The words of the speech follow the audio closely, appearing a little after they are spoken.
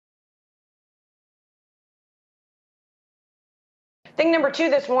Thing number two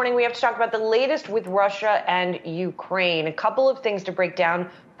this morning, we have to talk about the latest with Russia and Ukraine. A couple of things to break down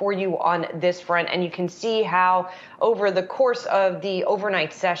for you on this front. And you can see how over the course of the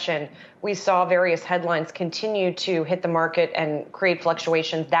overnight session, we saw various headlines continue to hit the market and create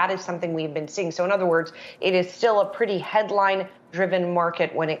fluctuations. That is something we've been seeing. So in other words, it is still a pretty headline-driven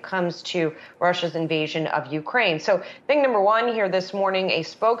market when it comes to Russia's invasion of Ukraine. So thing number one here this morning, a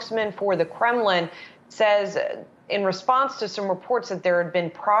spokesman for the Kremlin says in response to some reports that there had been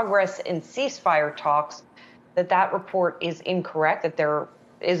progress in ceasefire talks, that report is incorrect, that there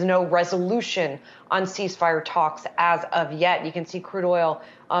is no resolution on ceasefire talks as of yet. You can see crude oil,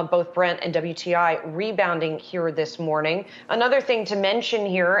 both Brent and WTI, rebounding here this morning. Another thing to mention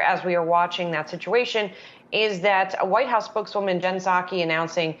here as we are watching that situation is that a White House spokeswoman, Jen Psaki,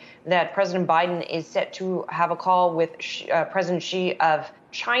 announcing that President Biden is set to have a call with President Xi of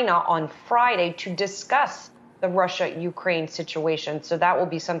China on Friday to discuss the Russia-Ukraine situation. So that will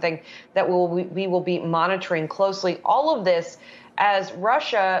be something that we will be monitoring closely. All of this as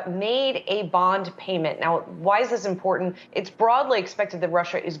Russia made a bond payment. Now, why is this important? It's broadly expected that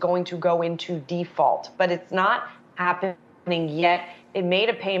Russia is going to go into default, but it's not happening yet. It made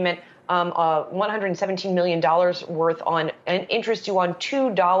a payment, $117 million worth on an interest due on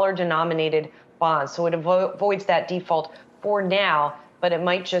 $2 denominated bonds. So it avoids that default for now, but it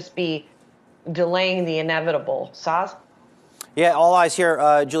might just be delaying the inevitable. Soz? Yeah, all eyes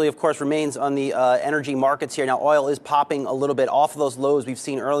here, Julie, of course, remains on the energy markets here. Now, oil is popping a little bit off of those lows we've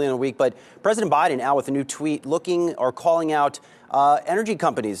seen earlier in the week, but President Biden out with a new tweet looking or calling out energy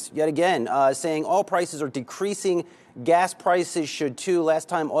companies yet again, saying oil prices are decreasing. Gas prices should, too. Last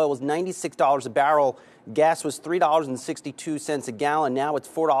time oil was $96 a barrel. Gas was $3.62 a gallon. Now it's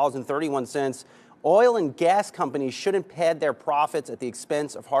 $4.31. Oil and gas companies shouldn't pad their profits at the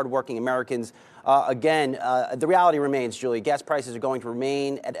expense of hardworking Americans. The reality remains, Julie, gas prices are going to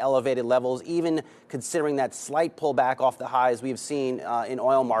remain at elevated levels, even considering that slight pullback off the highs we've seen in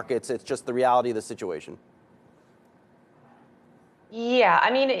oil markets. It's just the reality of the situation. Yeah,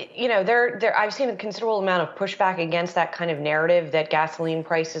 I mean, I've seen a considerable amount of pushback against that kind of narrative that gasoline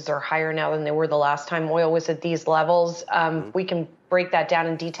prices are higher now than they were the last time oil was at these levels. We can break that down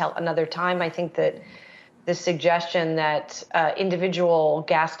in detail another time. I think that the suggestion that individual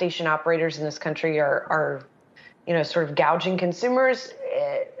gas station operators in this country are sort of gouging consumers,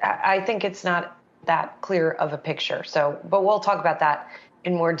 I think it's not that clear of a picture. So, but we'll talk about that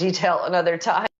in more detail another time.